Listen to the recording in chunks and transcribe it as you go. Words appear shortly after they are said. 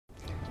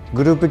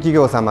グループ企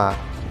業様、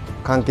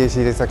関係仕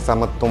入れ先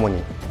様ととも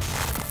に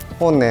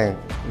本年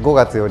5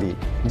月より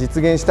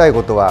実現したい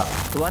ことは、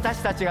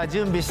私たちが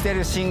準備してい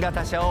る新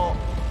型車を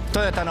ト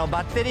ヨタの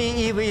バッテリ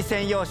ー EV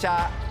専用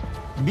車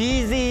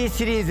BZ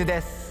シリーズ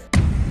です。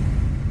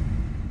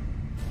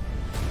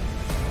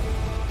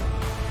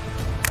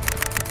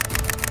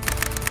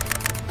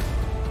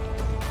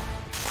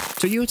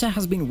Toyota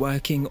has been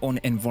working on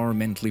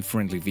environmentally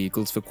friendly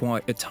vehicles for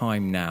quite a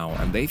time now,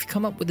 and they've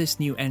come up with this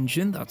new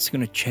engine that's going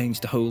to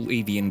change the whole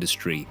EV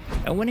industry.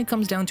 And when it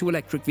comes down to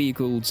electric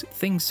vehicles,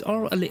 things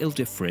are a little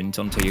different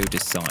on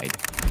Toyota's side.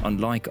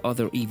 Unlike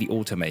other EV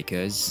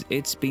automakers,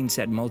 it's been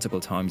said multiple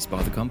times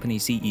by the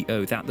company's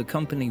CEO that the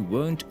company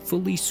won't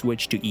fully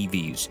switch to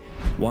EVs.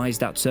 Why is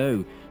that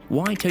so?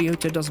 Why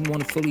Toyota doesn't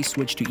want to fully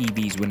switch to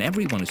EVs when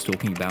everyone is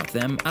talking about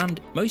them, and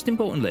most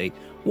importantly,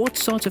 what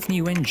sort of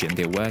new engine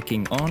they're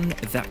working on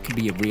that could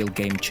be a real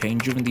game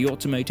changer in the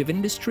automotive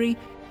industry?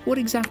 What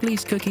exactly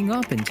is cooking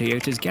up in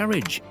Toyota's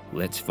garage?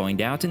 Let's find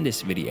out in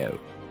this video.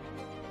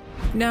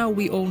 Now,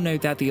 we all know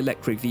that the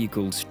electric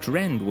vehicles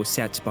trend was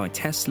set by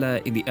Tesla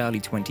in the early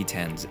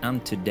 2010s,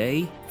 and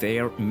today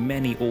there are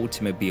many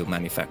automobile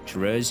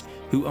manufacturers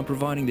who are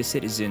providing the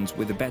citizens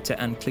with a better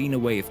and cleaner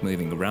way of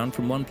moving around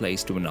from one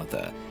place to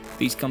another.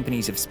 These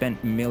companies have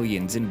spent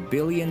millions and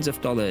billions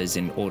of dollars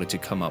in order to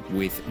come up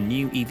with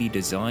new EV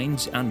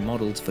designs and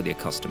models for their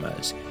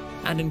customers.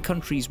 And in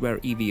countries where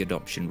EV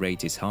adoption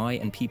rate is high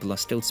and people are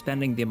still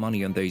spending their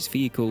money on those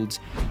vehicles,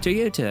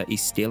 Toyota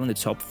is still in the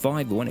top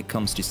 5 when it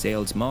comes to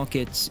sales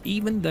markets,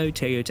 even though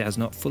Toyota has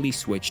not fully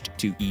switched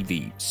to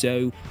EV.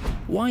 So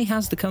why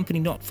has the company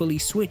not fully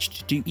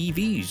switched to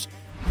EVs?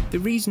 The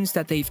reasons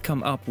that they've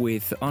come up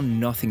with are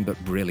nothing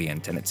but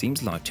brilliant, and it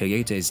seems like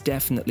Toyota is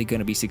definitely going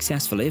to be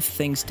successful if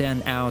things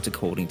turn out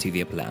according to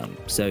their plan.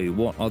 So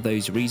what are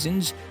those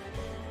reasons?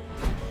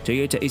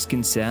 Toyota is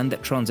concerned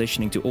that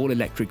transitioning to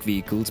all-electric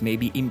vehicles may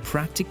be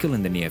impractical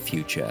in the near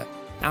future.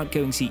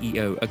 Outgoing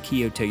CEO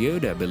Akio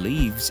Toyoda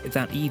believes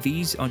that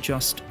EVs are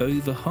just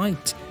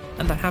overhyped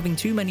and that having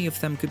too many of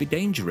them could be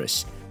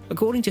dangerous.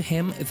 According to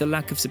him, the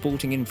lack of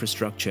supporting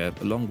infrastructure,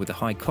 along with the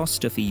high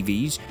cost of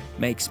EVs,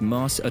 makes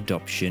mass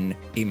adoption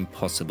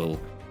impossible.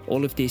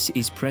 All of this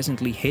is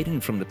presently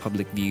hidden from the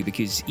public view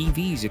because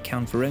EVs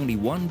account for only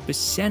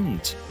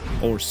 1%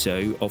 or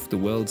so of the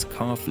world's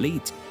car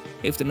fleet.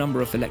 If the number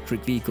of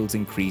electric vehicles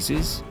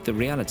increases, the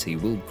reality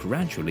will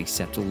gradually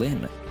settle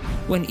in.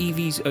 When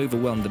EVs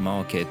overwhelm the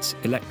market,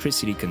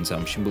 electricity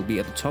consumption will be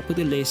at the top of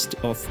the list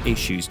of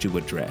issues to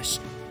address.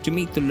 To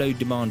meet the low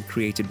demand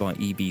created by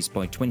EVs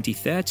by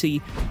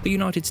 2030, the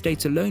United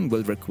States alone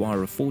will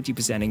require a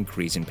 40%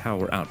 increase in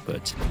power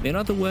output. In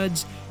other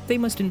words, they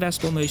must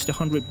invest almost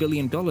 $100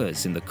 billion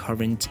in the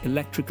current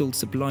electrical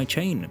supply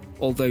chain.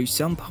 Although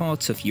some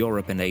parts of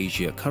Europe and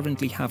Asia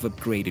currently have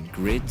upgraded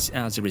grids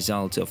as a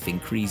result of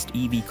increased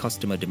EV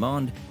customer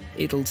demand,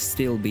 it'll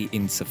still be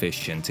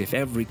insufficient if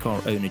every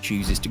car owner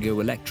chooses to go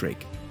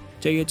electric.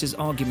 Toyota's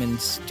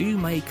arguments do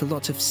make a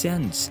lot of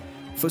sense.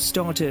 For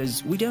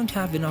starters, we don't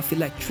have enough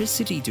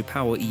electricity to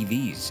power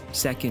EVs.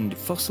 Second,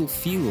 fossil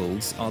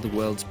fuels are the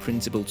world's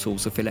principal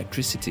source of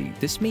electricity.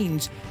 This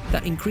means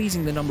that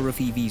increasing the number of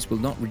EVs will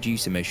not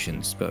reduce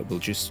emissions, but will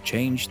just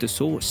change the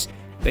source.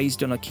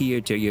 Based on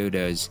Akio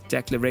Toyoda's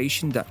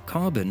declaration that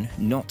carbon,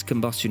 not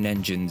combustion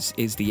engines,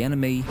 is the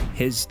enemy,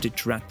 his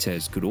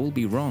detractors could all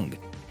be wrong.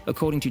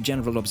 According to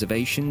general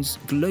observations,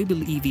 global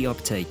EV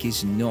uptake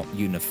is not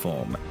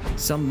uniform.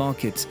 Some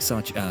markets,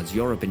 such as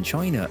Europe and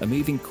China, are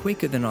moving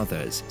quicker than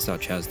others,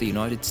 such as the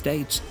United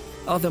States.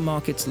 Other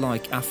markets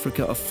like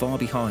Africa are far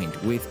behind,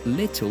 with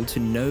little to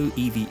no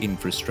EV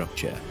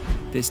infrastructure.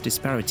 This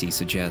disparity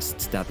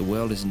suggests that the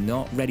world is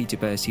not ready to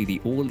pursue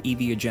the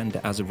all-EV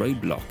agenda as a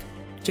roadblock.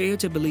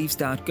 Toyota believes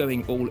that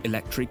going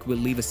all-electric will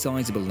leave a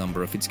sizable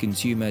number of its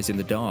consumers in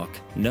the dark.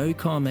 No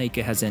car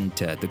maker has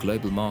entered the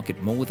global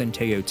market more than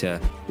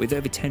Toyota, with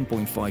over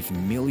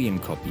 10.5 million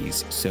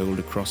copies sold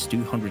across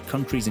 200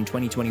 countries in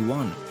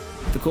 2021.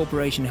 The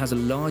corporation has a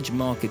large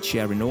market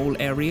share in all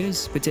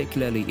areas,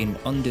 particularly in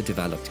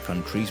underdeveloped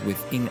countries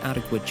with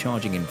inadequate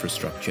charging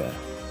infrastructure.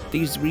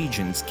 These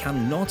regions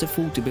cannot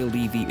afford to build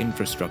EV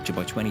infrastructure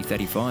by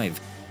 2035.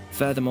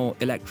 Furthermore,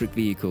 electric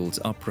vehicles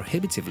are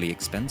prohibitively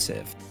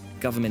expensive.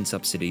 Government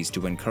subsidies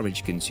to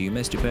encourage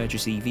consumers to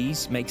purchase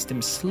EVs makes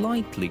them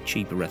slightly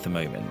cheaper at the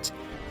moment.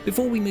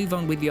 Before we move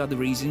on with the other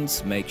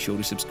reasons, make sure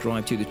to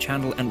subscribe to the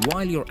channel, and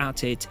while you're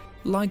at it,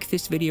 like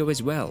this video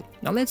as well.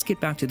 Now let's get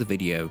back to the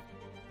video.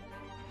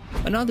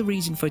 Another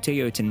reason for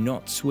Toyota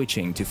not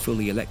switching to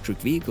fully electric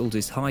vehicles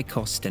is high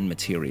cost and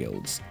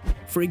materials.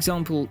 For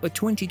example, a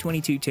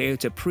 2022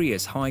 Toyota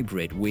Prius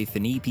hybrid with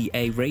an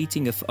EPA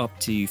rating of up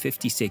to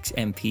 56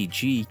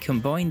 mpg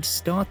combined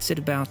starts at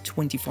about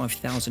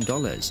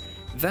 $25,000.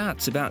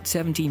 That's about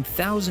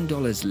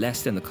 $17,000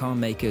 less than the car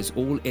maker's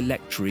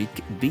all-electric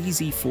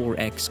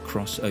bZ4X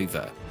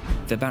crossover.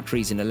 The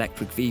batteries in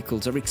electric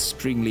vehicles are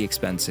extremely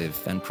expensive,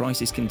 and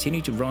prices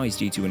continue to rise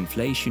due to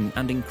inflation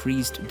and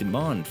increased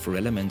demand for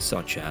elements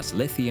such as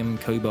lithium,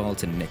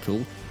 cobalt, and nickel,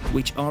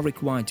 which are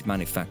required to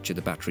manufacture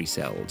the battery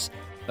cells.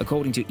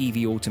 According to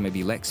EV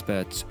automobile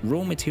experts,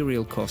 raw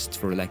material costs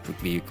for electric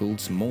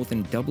vehicles more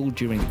than doubled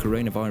during the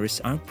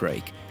coronavirus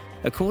outbreak.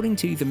 According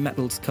to the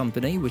Metals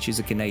Company, which is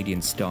a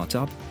Canadian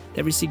startup,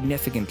 there is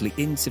significantly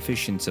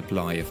insufficient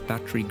supply of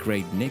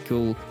battery-grade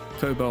nickel,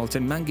 cobalt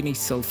and manganese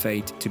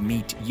sulfate to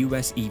meet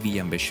US EV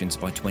ambitions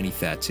by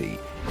 2030.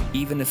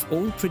 Even if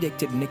all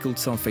predicted nickel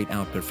sulfate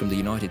output from the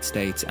United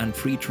States and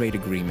free trade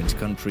agreement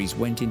countries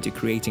went into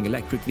creating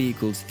electric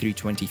vehicles through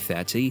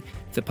 2030,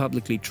 the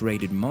publicly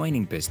traded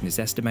mining business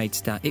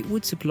estimates that it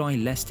would supply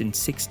less than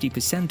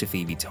 60% of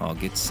EV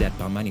targets set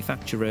by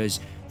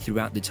manufacturers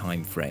throughout the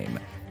time frame.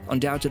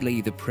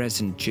 Undoubtedly, the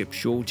present chip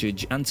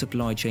shortage and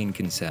supply chain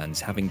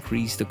concerns have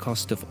increased the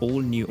cost of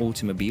all new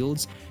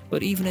automobiles,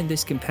 but even in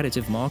this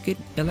competitive market,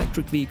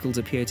 electric vehicles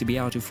appear to be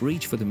out of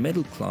reach for the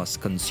middle-class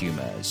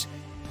consumers.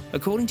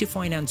 According to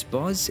Finance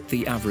Buzz,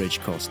 the average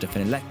cost of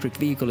an electric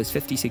vehicle is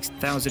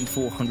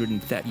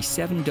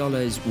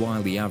 $56,437,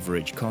 while the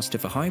average cost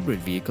of a hybrid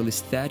vehicle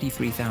is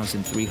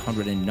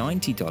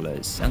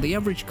 $33,390, and the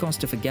average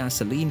cost of a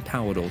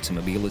gasoline-powered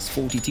automobile is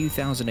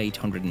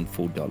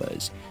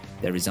 $42,804.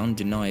 There is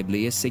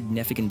undeniably a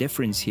significant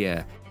difference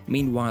here.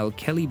 Meanwhile,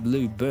 Kelley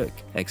Blue Book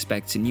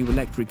expects a new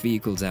electric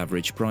vehicle's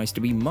average price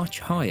to be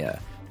much higher.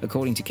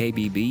 According to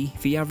KBB,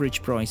 the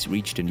average price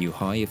reached a new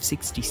high of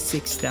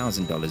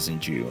 $66,000 in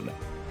June.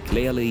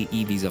 Clearly,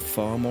 EVs are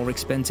far more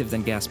expensive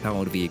than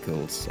gas-powered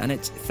vehicles, and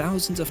it's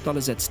thousands of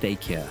dollars at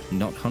stake here,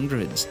 not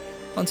hundreds.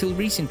 Until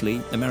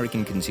recently,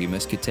 American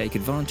consumers could take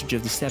advantage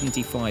of the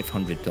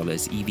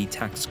 $7,500 EV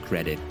tax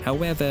credit.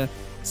 However,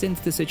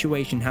 since the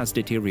situation has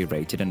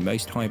deteriorated and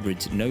most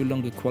hybrids no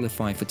longer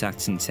qualify for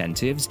tax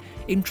incentives,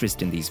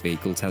 interest in these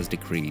vehicles has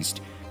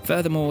decreased.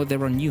 Furthermore,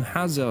 there are new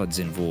hazards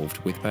involved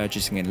with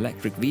purchasing an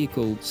electric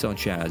vehicle,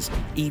 such as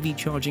EV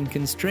charging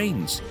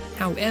constraints.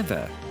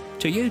 However,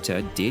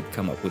 Toyota did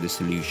come up with a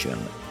solution.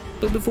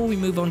 But before we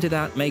move on to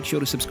that, make sure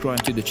to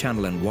subscribe to the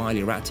channel, and while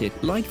you're at it,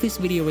 like this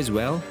video as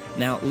well.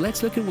 Now,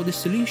 let's look at what the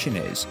solution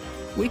is.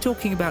 We're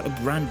talking about a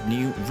brand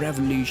new,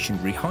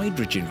 revolutionary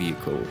hydrogen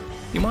vehicle.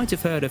 You might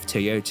have heard of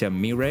Toyota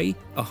Mirai,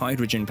 a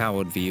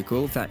hydrogen-powered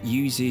vehicle that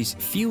uses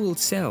fuel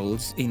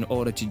cells in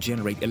order to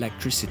generate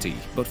electricity.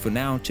 But for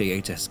now,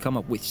 Toyota has come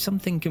up with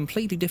something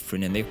completely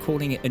different, and they're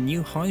calling it a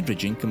new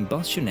hydrogen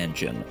combustion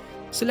engine.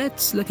 So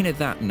let's look at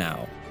that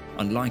now.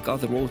 Unlike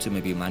other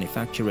automobile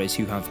manufacturers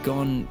who have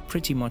gone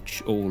pretty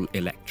much all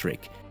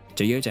electric,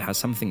 Toyota has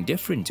something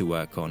different to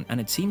work on,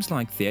 and it seems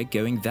like they're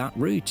going that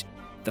route.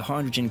 The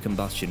hydrogen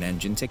combustion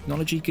engine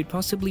technology could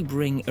possibly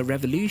bring a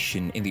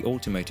revolution in the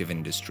automotive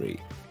industry.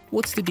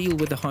 What's the deal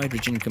with the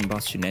hydrogen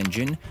combustion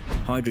engine?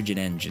 Hydrogen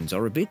engines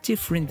are a bit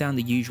different than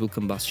the usual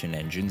combustion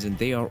engines, and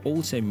they are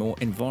also more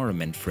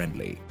environment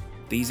friendly.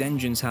 These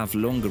engines have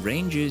longer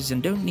ranges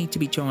and don't need to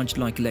be charged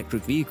like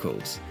electric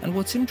vehicles. And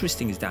what's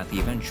interesting is that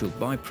the eventual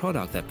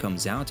byproduct that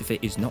comes out of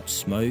it is not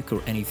smoke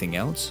or anything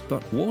else,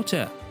 but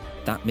water.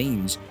 That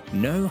means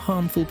no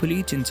harmful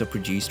pollutants are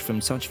produced from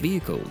such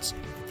vehicles.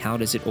 How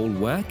does it all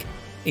work?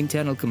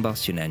 Internal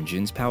combustion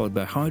engines powered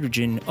by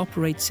hydrogen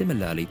operate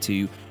similarly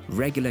to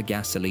regular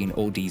gasoline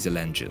or diesel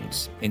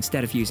engines.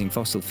 Instead of using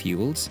fossil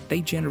fuels,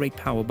 they generate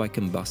power by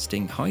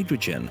combusting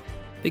hydrogen.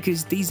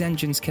 Because these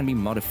engines can be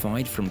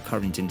modified from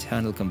current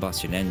internal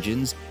combustion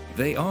engines,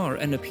 they are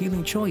an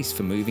appealing choice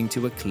for moving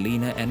to a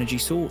cleaner energy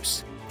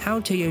source.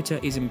 How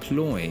Toyota is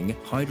employing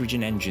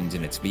hydrogen engines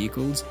in its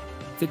vehicles?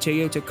 The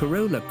Toyota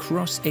Corolla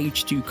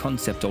CrossHD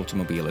Concept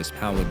automobile is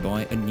powered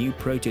by a new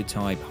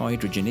prototype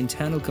hydrogen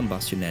internal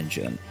combustion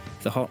engine.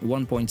 The hot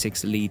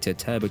 1.6-litre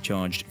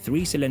turbocharged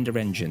 3-cylinder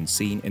engine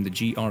seen in the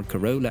GR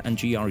Corolla and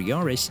GR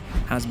Yaris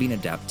has been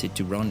adapted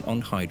to run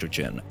on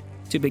hydrogen.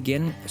 To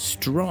begin,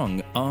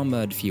 strong,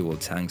 armored fuel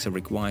tanks are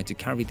required to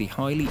carry the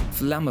highly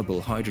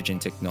flammable hydrogen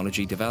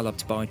technology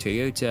developed by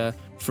Toyota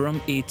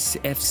from its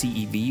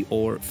FCEV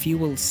or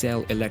fuel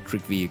cell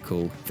electric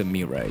vehicle, the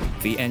Mirai.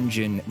 The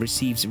engine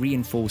receives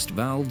reinforced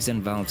valves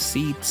and valve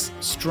seats,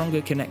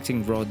 stronger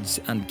connecting rods,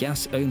 and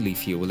gas-only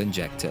fuel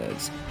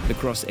injectors. The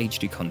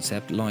CrossHD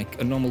Concept, like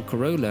a normal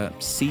Corolla,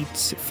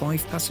 seats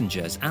 5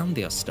 passengers and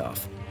their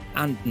staff.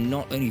 And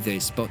not only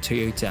this, but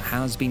Toyota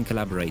has been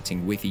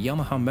collaborating with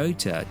Yamaha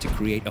Motor to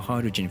create a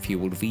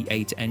hydrogen-fueled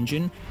V8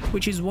 engine,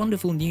 which is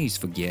wonderful news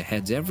for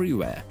gearheads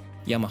everywhere.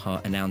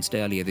 Yamaha announced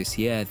earlier this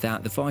year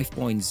that the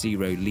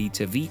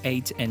 5.0-litre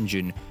V8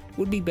 engine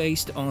would be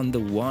based on the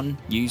one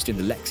used in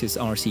the Lexus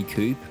RC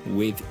Coupe,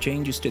 with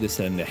changes to the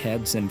cylinder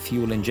heads and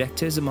fuel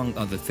injectors, among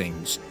other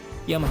things.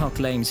 Yamaha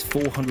claims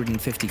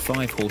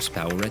 455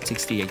 horsepower at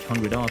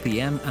 6,800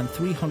 RPM and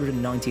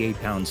 398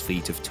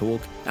 pounds-feet of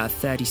torque at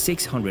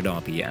 3,600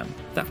 RPM.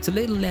 That's a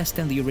little less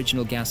than the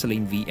original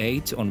gasoline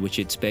V8 on which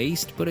it's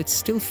based, but it's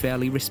still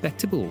fairly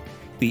respectable.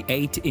 The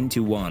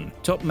 8-in-1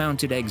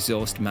 top-mounted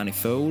exhaust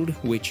manifold,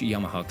 which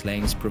Yamaha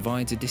claims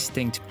provides a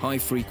distinct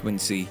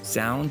high-frequency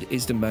sound,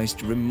 is the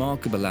most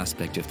remarkable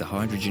aspect of the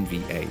hydrogen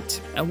V8.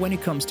 And when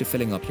it comes to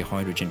filling up your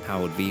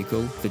hydrogen-powered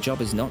vehicle, the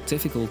job is not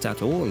difficult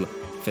at all.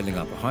 Filling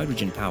up a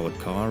hydrogen-powered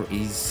car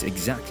is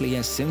exactly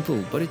as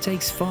simple, but it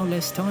takes far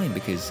less time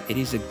because it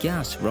is a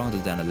gas rather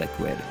than a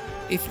liquid.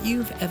 If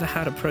you've ever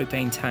had a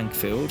propane tank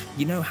filled,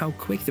 you know how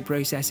quick the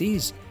process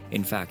is.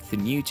 In fact, the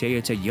new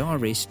Toyota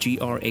Yaris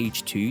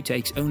GR-H2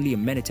 takes only a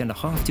minute and a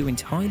half to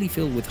entirely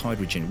fill with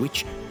hydrogen,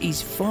 which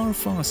is far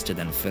faster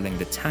than filling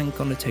the tank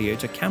on a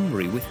Toyota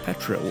Camry with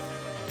petrol.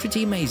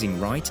 Pretty amazing,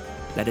 right?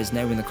 Let us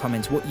know in the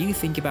comments what you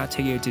think about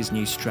Toyota's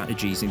new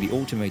strategies in the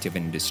automotive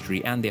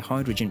industry and their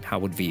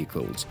hydrogen-powered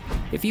vehicles.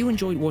 If you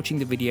enjoyed watching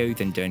the video,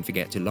 then don't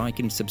forget to like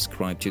and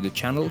subscribe to the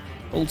channel.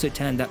 Also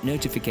turn that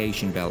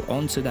notification bell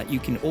on so that you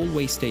can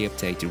always stay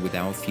updated with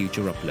our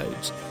future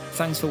uploads.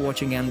 Thanks for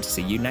watching and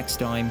see you next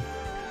time.